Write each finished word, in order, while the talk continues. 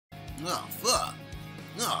Oh, fuck.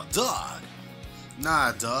 Oh, dog.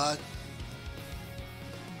 Nah, dog.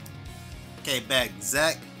 Okay, back.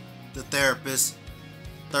 Zach, the therapist.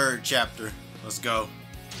 3rd chapter. Let's go.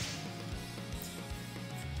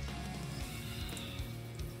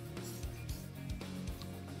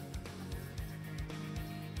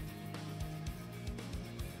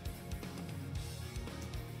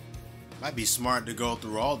 Might be smart to go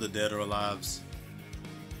through all the dead or alives.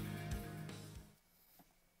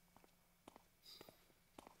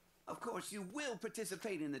 Of course, you will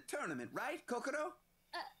participate in the tournament, right, Kokoro?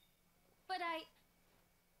 But I...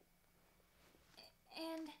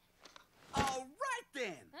 And... All right,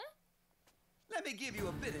 then! Huh? Let me give you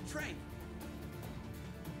a bit of training.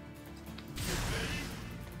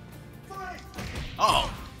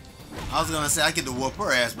 Oh! I was gonna say I get to whoop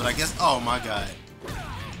her ass, but I guess... Oh my god.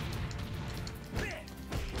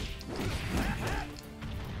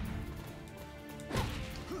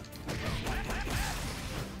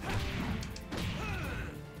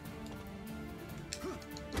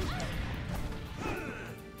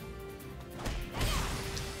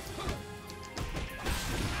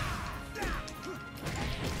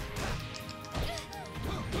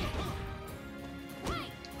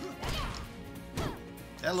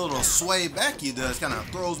 That little sway back he does kind of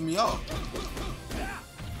throws me off.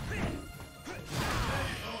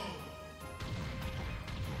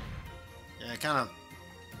 Yeah, it kind of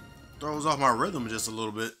throws off my rhythm just a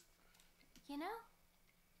little bit. You know,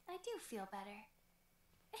 I do feel better.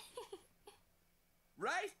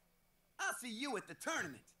 Right? I'll see you at the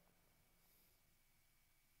tournament.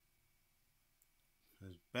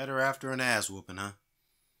 It's better after an ass whooping, huh?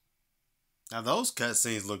 Now those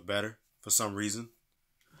cutscenes look better for some reason.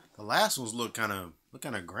 The last ones look kind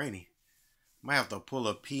of grainy. Might have to pull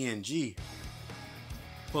a PNG.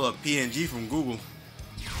 Pull a PNG from Google.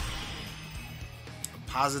 A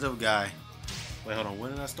positive guy. Wait, hold on.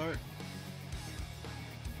 When did I start?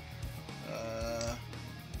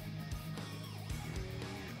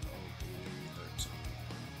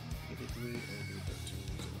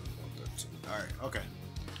 Alright, okay.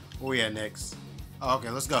 Where we at next? Oh, okay,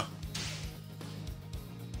 let's go.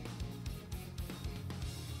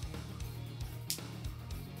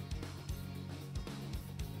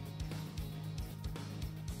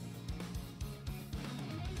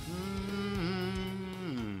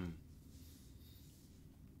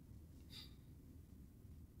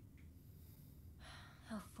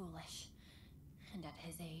 How foolish. And at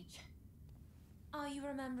his age. Are you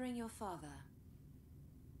remembering your father?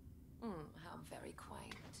 How very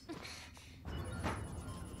quaint.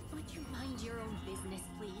 Would you mind your own business,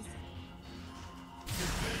 please?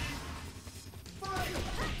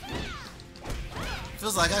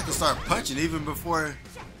 Feels like I can start punching even before.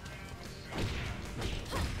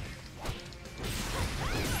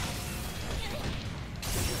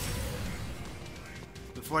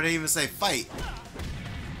 Before they even say fight.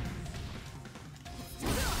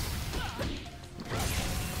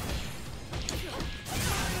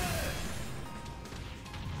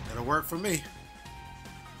 That'll work for me.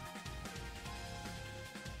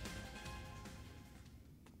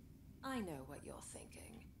 I know what you're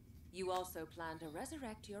thinking. You also plan to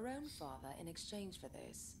resurrect your own father in exchange for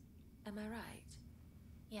this. Am I right?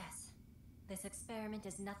 Yes. This experiment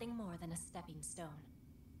is nothing more than a stepping stone.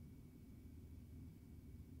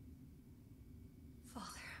 Father.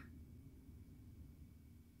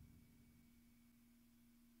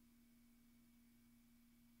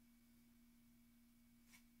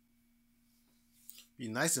 Be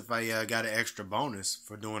nice if I got an extra bonus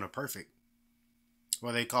for doing a perfect.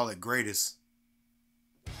 Well, they call it greatest.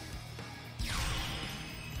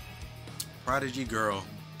 Prodigy girl.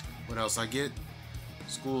 What else I get?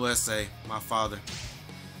 School essay. My father.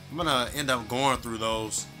 I'm gonna end up going through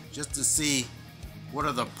those just to see what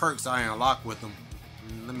are the perks I unlock with them.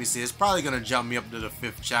 Let me see. It's probably gonna jump me up to the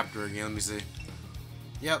 5th chapter again. Let me see.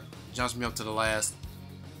 Yep, jumps me up to the last.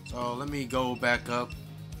 So let me go back up.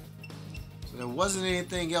 So there wasn't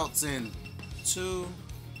anything else in 2.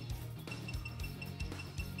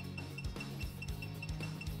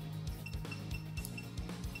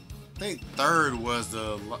 I think 3rd was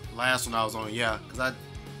the last one I was on. Yeah, because I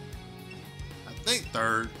think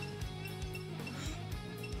 3rd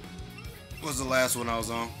was the last one I was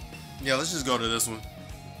on. Yeah, let's just go to this one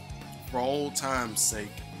for old time's sake.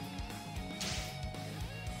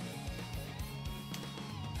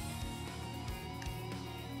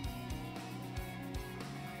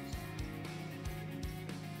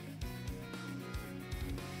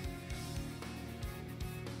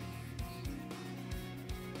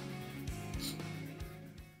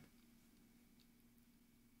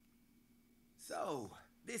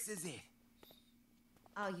 This is it.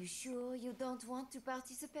 Are you sure you don't want to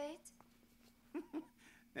participate?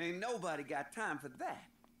 Ain't nobody got time for that.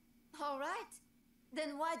 All right.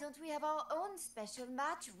 Then why don't we have our own special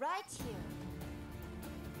match right here?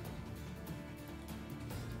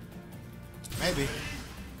 Maybe.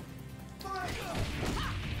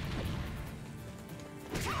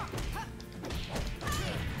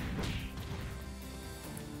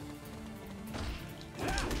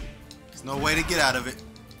 There's no way to get out of it.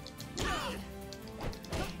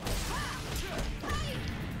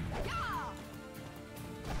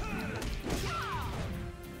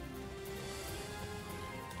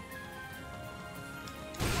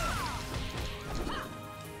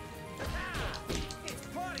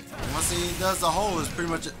 Once he does the hole, it's pretty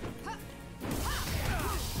much it.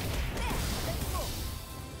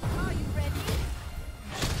 Are you ready?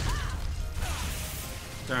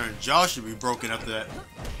 Darn jaw should be broken after that.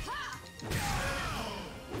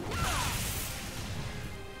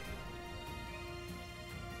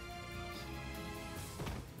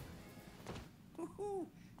 Woohoo!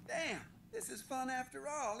 Damn, this is fun after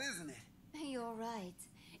all, isn't it? You're right.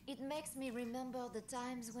 It makes me remember the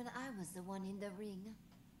times when I was the one in the ring.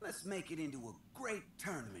 Let's make it into a great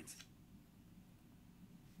tournament.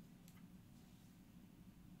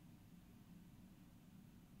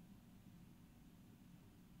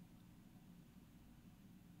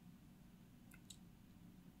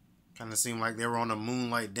 Kind of seemed like they were on a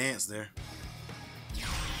moonlight dance there.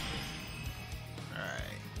 Alright.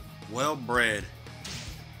 Well bred.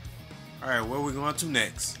 Alright, where are we going to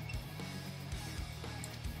next?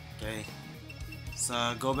 Okay.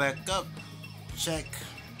 So go back up. Check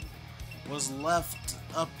what's left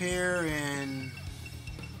up here, and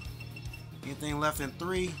anything left in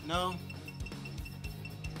 3? No?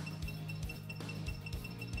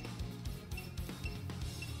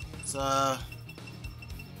 It's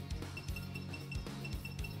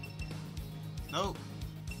nope.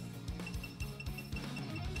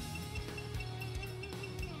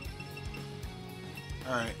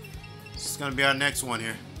 Alright. This is gonna be our next one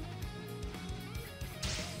here.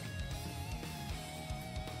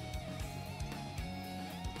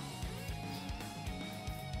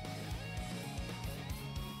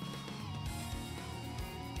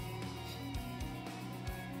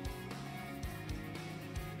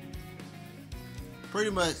 Pretty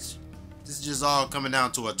much, this is just all coming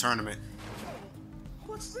down to a tournament.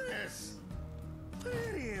 What's this?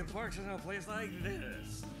 Plenty of parks in a place like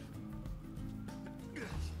this. You!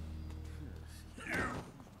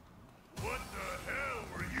 What the hell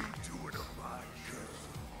were you doing to my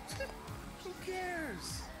girl? Who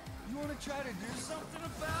cares? You want to try to do something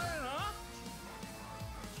about it, huh?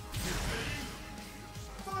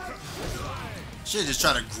 Shit, just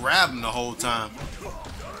try to grab him the whole time.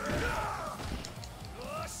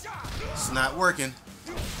 It's not working.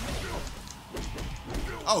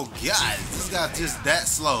 Oh god, this guy's just that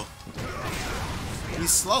slow.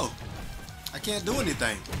 He's slow. I can't do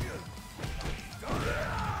anything.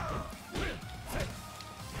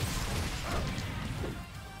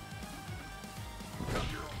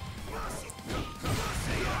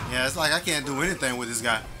 Yeah, it's like I can't do anything with this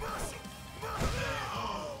guy.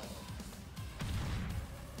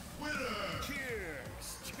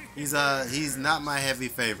 He's not my heavy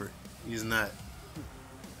favorite. He's not.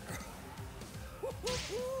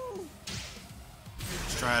 Let's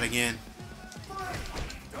try it again. I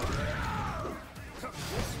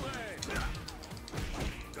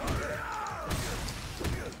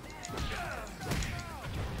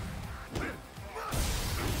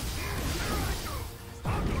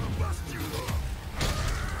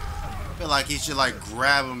feel like he should like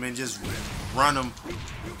grab him and just run him.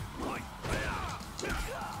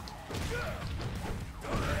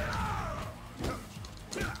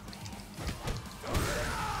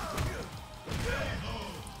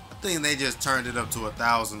 I think they just turned it up to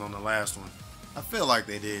 1,000 on the last one. I feel like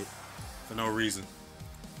they did for no reason.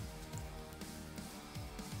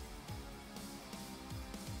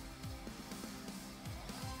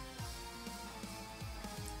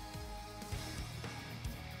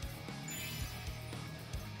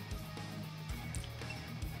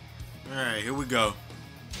 Alright, here we go.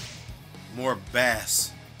 More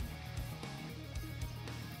bass.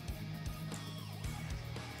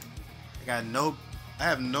 I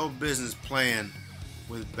have no business playing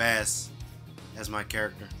with Bass as my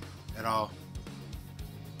character at all.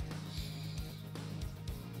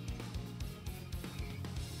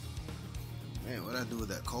 Man, what'd I do with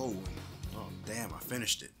that cold one? Oh, damn, I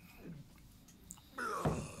finished it.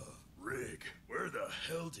 Rick, where the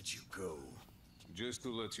hell did you go? Just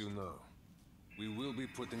to let you know, we will be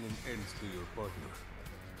putting an end to your partner.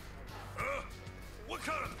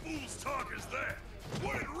 talk is that?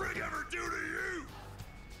 What did Rick ever do to you?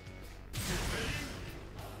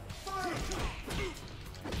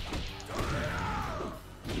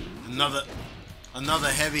 Another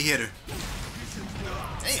heavy hitter.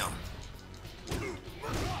 Damn.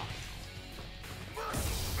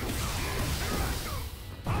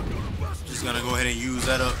 Just gonna go ahead and use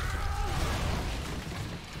that up.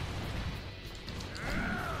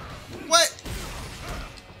 What?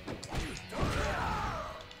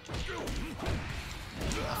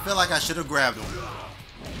 I feel like I should have grabbed him.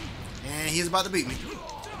 And he's about to beat me.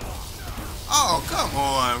 Oh, come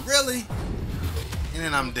on. Really? And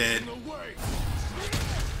then I'm dead.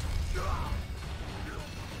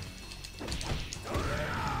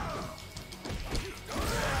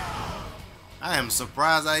 I am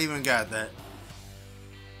surprised I even got that.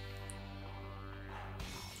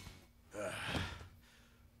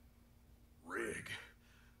 Rig,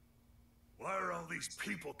 why are all these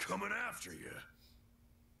people coming after you?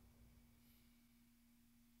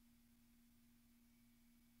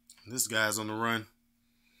 This guy's on the run.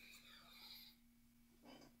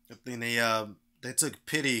 I think they took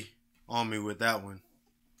pity on me with that one.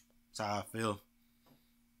 That's how I feel.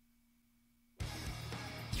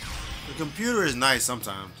 The computer is nice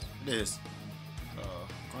sometimes. It is.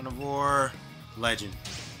 Carnivore Legend.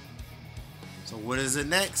 So what is it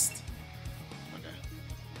next? Okay.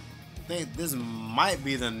 I think this might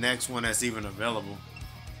be the next one that's even available.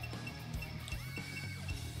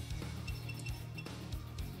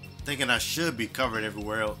 Thinking I should be covered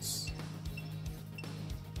everywhere else.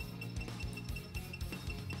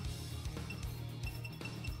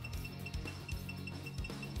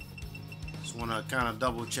 Just want to kind of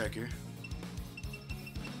double check here.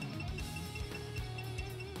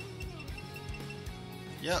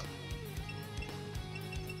 Yep.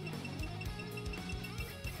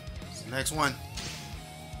 It's the next one.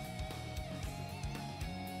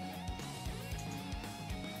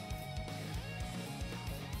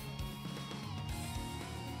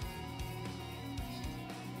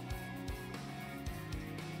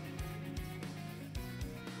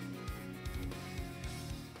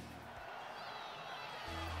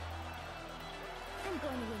 I'm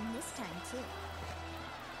going to win this time, too.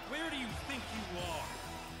 Where do you think you are?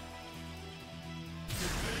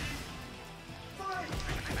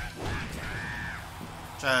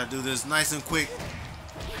 Try to do this nice and quick.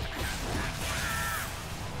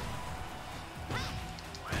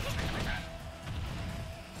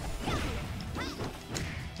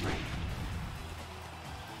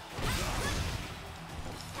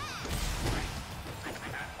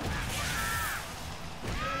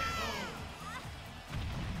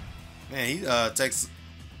 Man,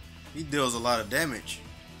 he deals a lot of damage.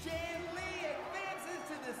 Jan Lee advances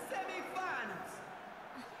to the semifinals.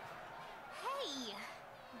 Hey!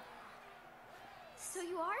 So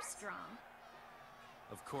you are strong.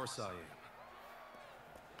 Of course I am.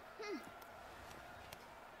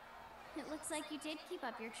 It looks like you did keep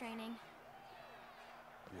up your training.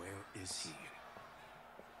 Where is he?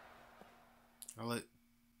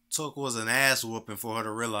 Took was an ass whooping for her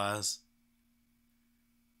to realize.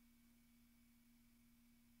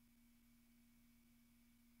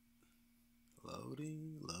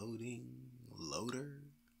 Loader.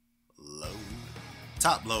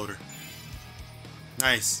 Top loader.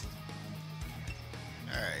 Nice.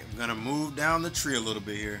 Alright, I'm gonna move down the tree a little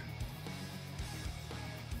bit here.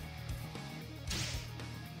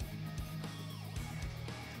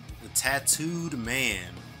 The Tattooed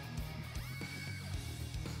Man.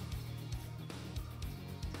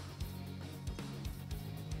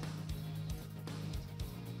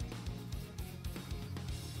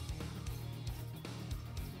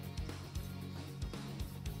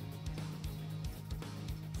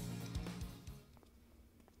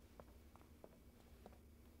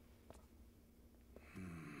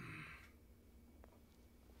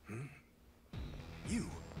 You?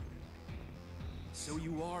 So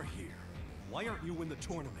you are here. Why aren't you in the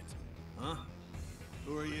tournament? Huh?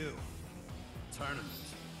 Who are you? Tournament.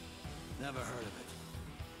 Never heard of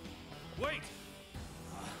it. Wait!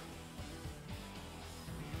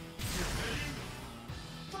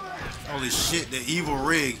 Holy shit, the evil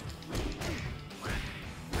rig.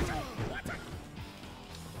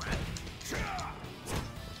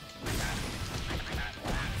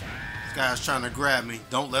 This guy's trying to grab me.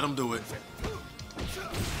 Don't let him do it.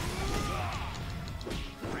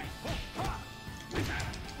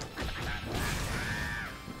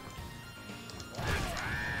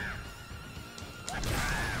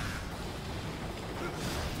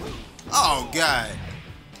 Oh, God.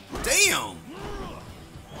 Damn.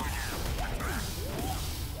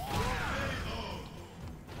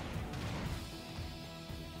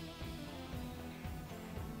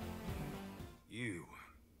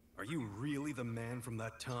 really the man from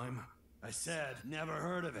that time? I said, never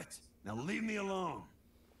heard of it. Now leave me alone.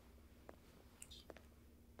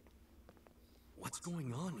 What's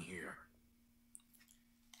going on here?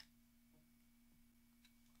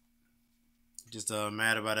 Just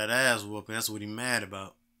mad about that ass whooping. That's what he mad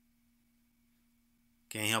about.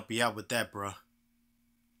 Can't help you out with that, bro.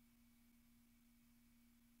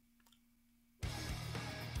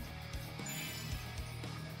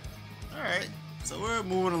 Alright, so we're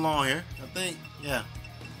moving along here. I think, yeah.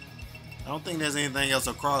 I don't think there's anything else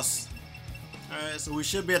across. Alright, so we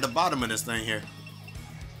should be at the bottom of this thing here.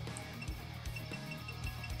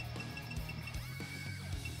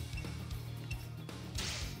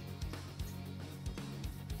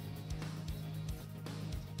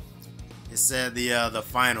 It said the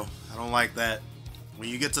final. I don't like that. When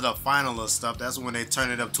you get to the final of stuff, that's when they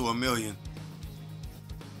turn it up to 1,000,000.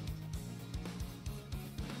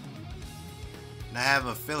 And I have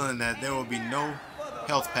a feeling that there will be no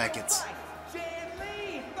health packets. So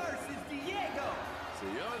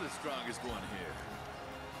you're the strongest one here.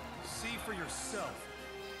 See for yourself.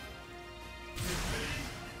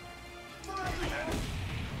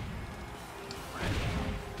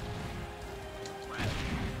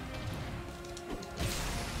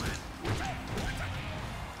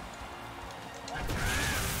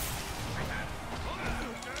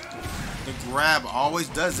 The grab always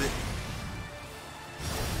does it.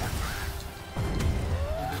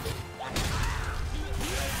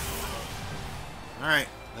 Alright,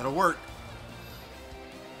 that'll work.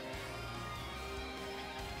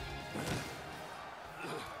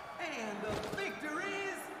 And the victor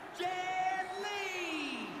is Jan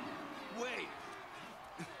Lee! Wait!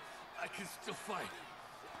 I can still fight.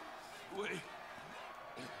 Wait.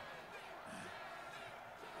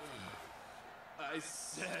 I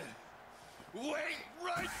said, wait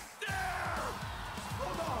right there!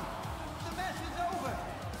 Hold on! The match is over!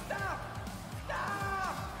 Stop!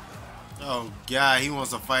 Stop! Oh god, he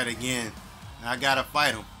wants to fight again. I gotta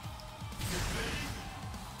fight him.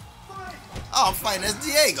 Oh, I'm fighting as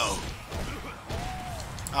Diego.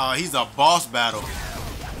 Oh, he's a boss battle.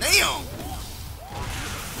 Damn!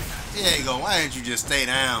 Diego, why didn't you just stay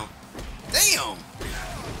down? Damn!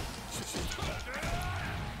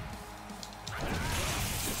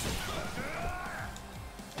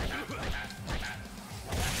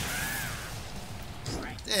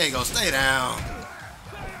 There you go, stay down.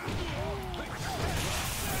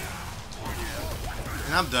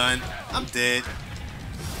 And I'm done. I'm dead.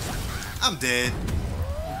 I'm dead.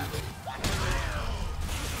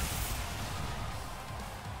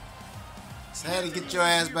 Just had to get your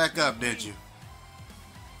ass back up, didn't you?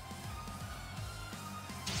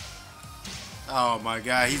 Oh my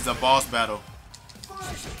god, he's a boss battle.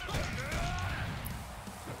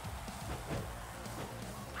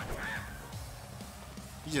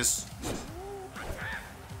 He just...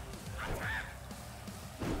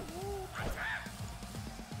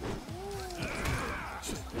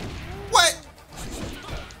 What?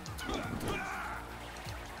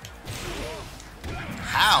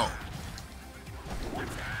 How?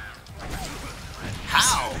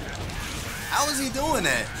 How? How is he doing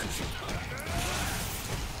that?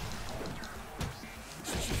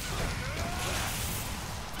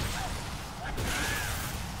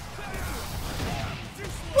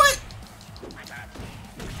 What?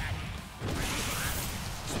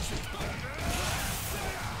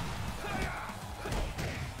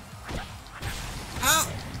 How?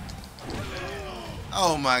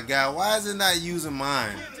 Oh my god, why is it not using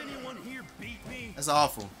mine? Can't anyone here beat me? That's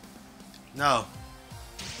awful. No.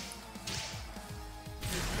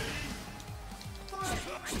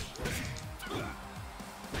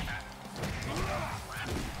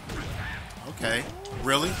 Okay.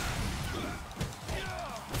 Really?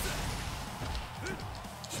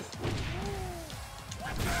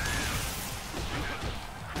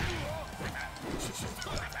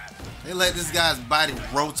 They let this guy's body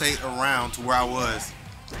rotate around to where I was.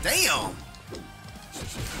 Damn!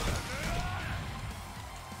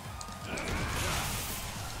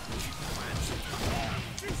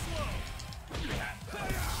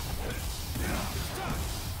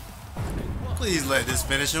 Please let this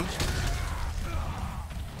finish him.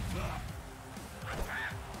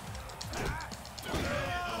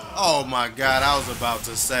 Oh my god, I was about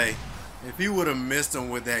to say, if he would have missed him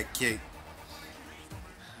with that kick.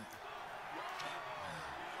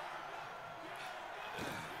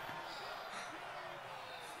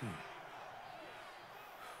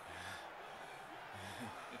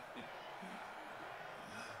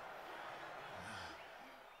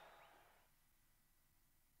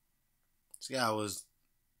 This guy was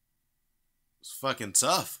fucking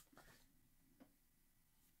tough.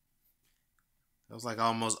 That was like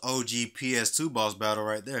almost OG PS2 boss battle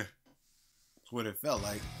right there. That's what it felt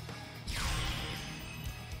like.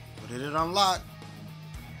 What did it unlock?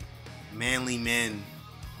 Manly Men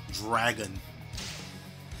Dragon.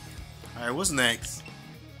 Alright, what's next?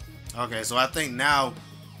 Okay, so I think now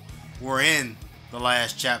we're in the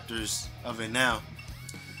last chapters of it now.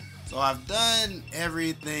 So I've done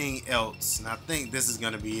everything else, and I think this is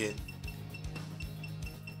gonna be it.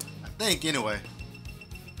 I think, anyway.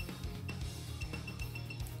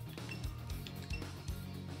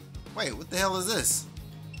 Wait, what the hell is this?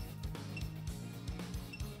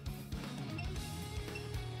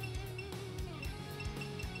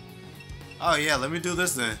 Oh yeah, let me do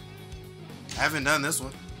this then. I haven't done this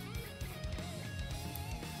one.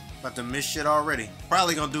 About to miss shit already.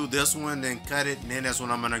 Probably gonna do this one, then cut it, and then that's when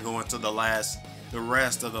I'm gonna go into the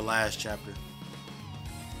rest of the last chapter.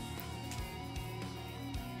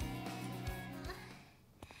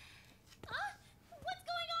 What's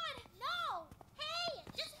going on? No! Hey,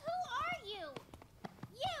 just who are you?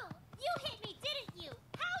 You hit me, didn't you?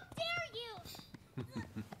 How dare you?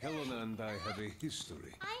 Helena and I have a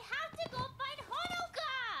history. I have to go find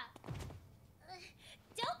Honoka!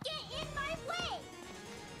 Don't get in my way!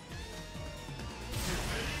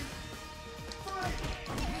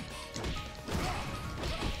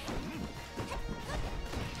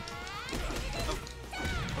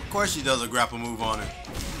 Of course she does a grapple move on it.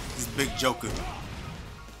 This big joker.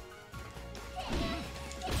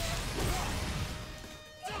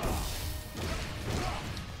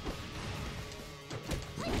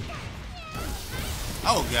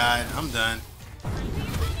 Oh god, I'm done.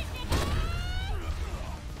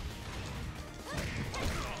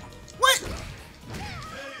 What?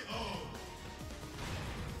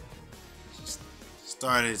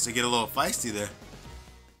 Started to get a little feisty there.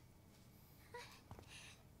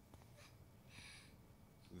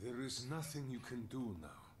 There is nothing you can do now.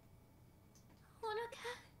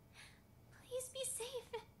 Honoka, please be safe.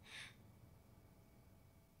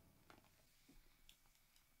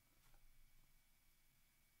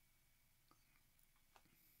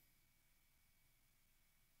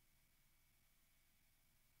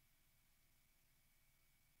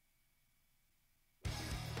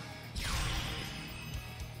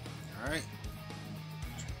 Alright.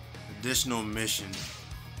 Additional mission.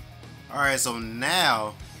 Alright, so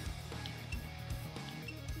now...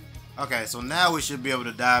 Okay, so now we should be able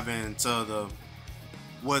to dive into the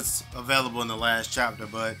what's available in the last chapter,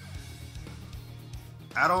 but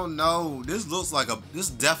I don't know. This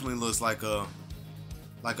definitely looks like a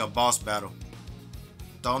boss battle.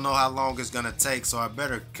 Don't know how long it's gonna take, so I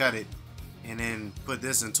better cut it and then put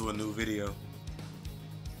this into a new video.